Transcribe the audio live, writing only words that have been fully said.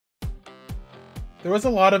There was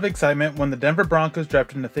a lot of excitement when the Denver Broncos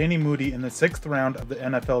drafted Netane Muti in the 6th round of the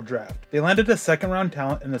NFL draft. They landed a second-round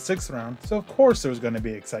talent in the 6th round, so of course there was going to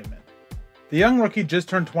be excitement. The young rookie just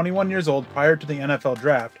turned 21 years old prior to the NFL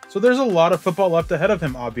draft, so there's a lot of football left ahead of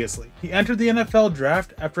him obviously. He entered the NFL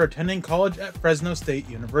draft after attending college at Fresno State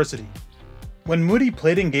University. When Muti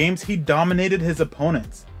played in games, he dominated his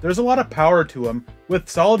opponents. There's a lot of power to him, with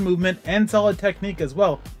solid movement and solid technique as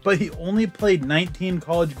well, but he only played 19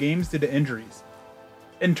 college games due to injuries.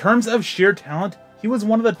 In terms of sheer talent, he was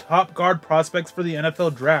one of the top guard prospects for the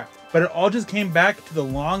NFL draft, but it all just came back to the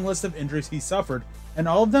long list of injuries he suffered, and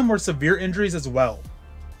all of them were severe injuries as well.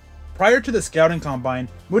 Prior to the scouting combine,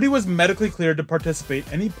 Muti was medically cleared to participate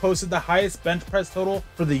and he posted the highest bench press total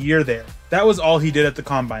for the year there. That was all he did at the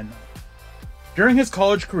combine though. During his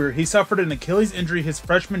college career, he suffered an Achilles injury his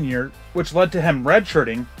freshman year, which led to him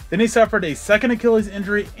redshirting. Then he suffered a second Achilles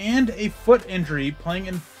injury and a foot injury playing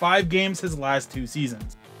in 5 games his last 2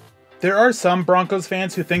 seasons. There are some Broncos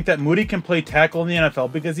fans who think that Muti can play tackle in the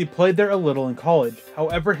NFL because he played there a little in college.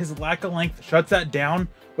 However, his lack of length shuts that down,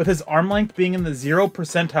 with his arm length being in the 0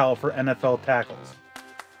 percentile for NFL tackles.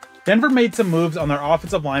 Denver made some moves on their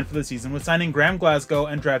offensive line for the season with signing Graham Glasgow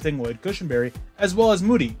and drafting Lloyd Cushenberry, as well as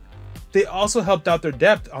Muti. They also helped out their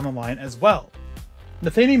depth on the line as well.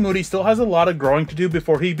 Netane Muti still has a lot of growing to do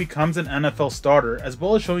before he becomes an NFL starter, as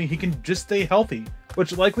well as showing he can just stay healthy,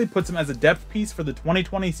 which likely puts him as a depth piece for the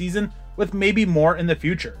 2020 season with maybe more in the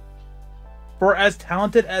future. For as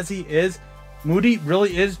talented as he is, Muti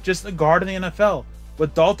really is just a guard in the NFL.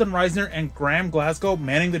 With Dalton Risner and Graham Glasgow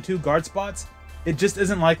manning the 2 guard spots, it just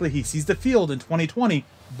isn't likely he sees the field in 2020,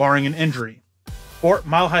 barring an injury. For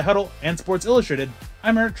Mile High Huddle and Sports Illustrated,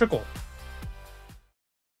 I'm Eric Trickle.